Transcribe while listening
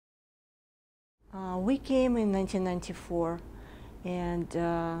We came in 1994, and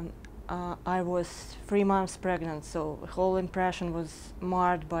I was 3 months pregnant, so the whole impression was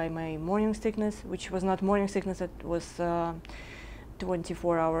marred by my morning sickness, which was not morning sickness, it was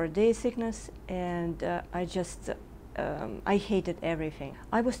 24-hour day sickness, and I hated everything.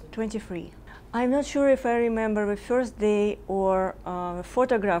 I was 23. I'm not sure if I remember the first day or a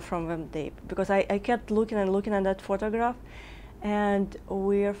photograph from that day, because I kept looking and looking at that photograph, and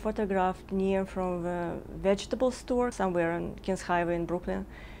we are photographed near from the vegetable store somewhere on Kings Highway in Brooklyn,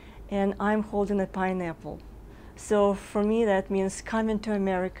 and I'm holding a pineapple. So for me that means coming to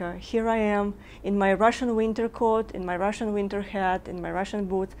America. Here I am in my Russian winter coat, in my Russian winter hat, in my Russian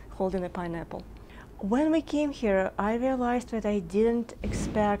boots, holding a pineapple. When we came here, I realized that I didn't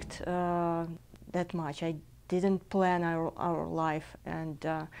expect that much. I didn't plan our life, and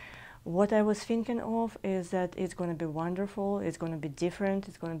what I was thinking of is that it's going to be wonderful, it's going to be different,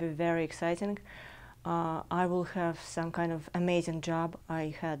 it's going to be very exciting. I will have some kind of amazing job.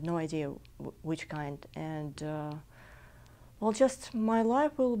 I had no idea which kind, and well, just my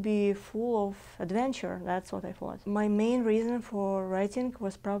life will be full of adventure. That's what I thought. My main reason for writing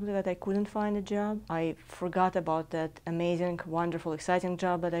was probably that I couldn't find a job. I forgot about that amazing, wonderful, exciting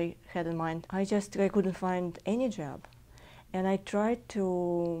job that I had in mind. I couldn't find any job. And I tried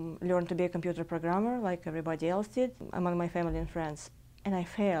to learn to be a computer programmer like everybody else did among my family and friends, and I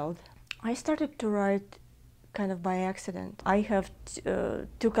failed. I started to write kind of by accident. I have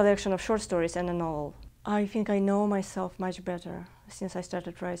two collections of short stories and a novel. I think I know myself much better since I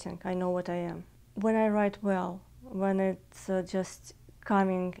started writing. I know what I am. When I write well, when it's just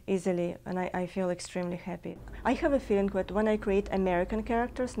coming easily, and I feel extremely happy. I have a feeling that when I create American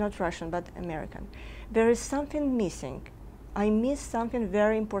characters, not Russian, but American, there is something missing. I miss something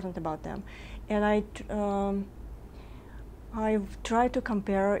very important about them, and I've tried to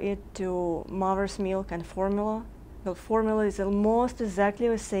compare it to mother's milk and formula. The formula is almost exactly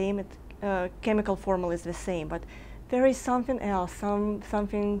the same. Chemical formula is the same, but there is something else,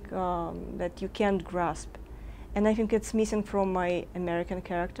 something that you can't grasp. And I think it's missing from my American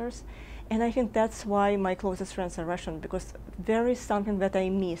characters. And I think that's why my closest friends are Russian, because there is something that I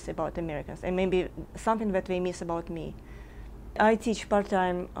miss about Americans, and maybe something that they miss about me. I teach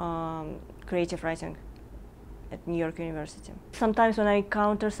part-time creative writing at New York University. Sometimes when I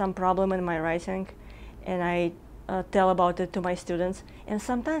encounter some problem in my writing, and I tell about it to my students, and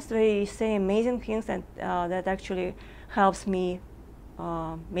sometimes they say amazing things that actually helps me,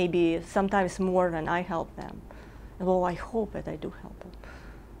 maybe sometimes more than I help them. Well, I hope that I do help them.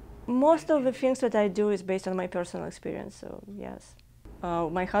 Most of the things that I do is based on my personal experience, so yes.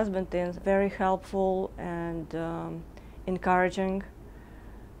 My husband is very helpful and encouraging,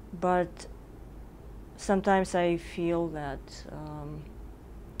 but sometimes I feel that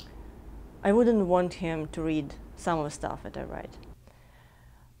I wouldn't want him to read some of the stuff that I write.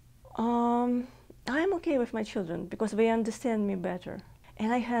 I'm okay with my children because they understand me better.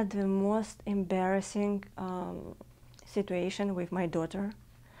 And I had the most embarrassing situation with my daughter.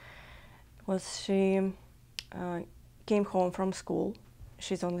 She came home from school.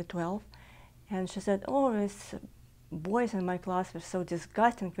 She's only 12, and she said, "Oh, these boys in my class were so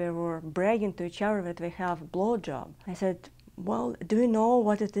disgusting. They were bragging to each other that they have a blowjob." I said, "Well, do you know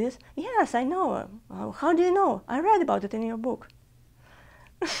what it is?" "Yes, I know." "How do you know?" "I read about it in your book."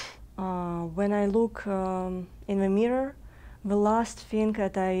 When I look in the mirror, the last thing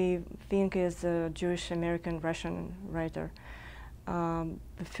that I think is a Jewish American Russian writer.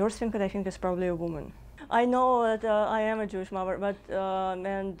 The first thing that I think is probably a woman. I know that I am a Jewish mother, but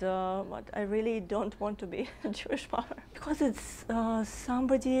I really don't want to be a Jewish mother. Because it's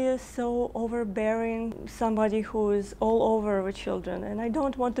somebody so overbearing, somebody who is all over with children, and I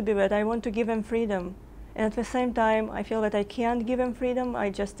don't want to be that. I want to give them freedom. And at the same time, I feel that I can't give them freedom.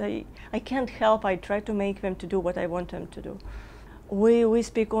 I can't help. I try to make them to do what I want them to do. We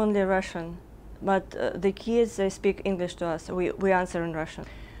speak only Russian, but the kids, they speak English to us. We answer in Russian.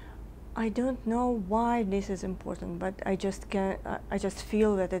 I don't know why this is important, but I just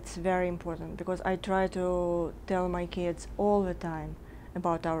feel that it's very important because I try to tell my kids all the time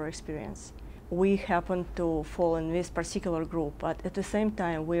about our experience. We happen to fall in this particular group, but at the same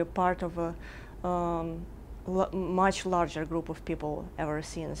time, we are part of a much larger group of people ever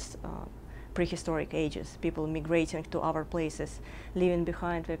since prehistoric ages, people migrating to our places, leaving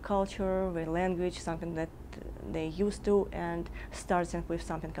behind their culture, their language, something that they used to, and starting with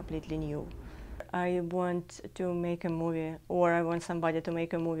something completely new. I want to make a movie, or I want somebody to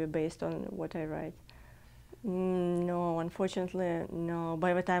make a movie based on what I write. No, unfortunately, no.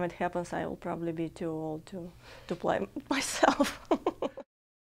 By the time it happens, I will probably be too old to play myself.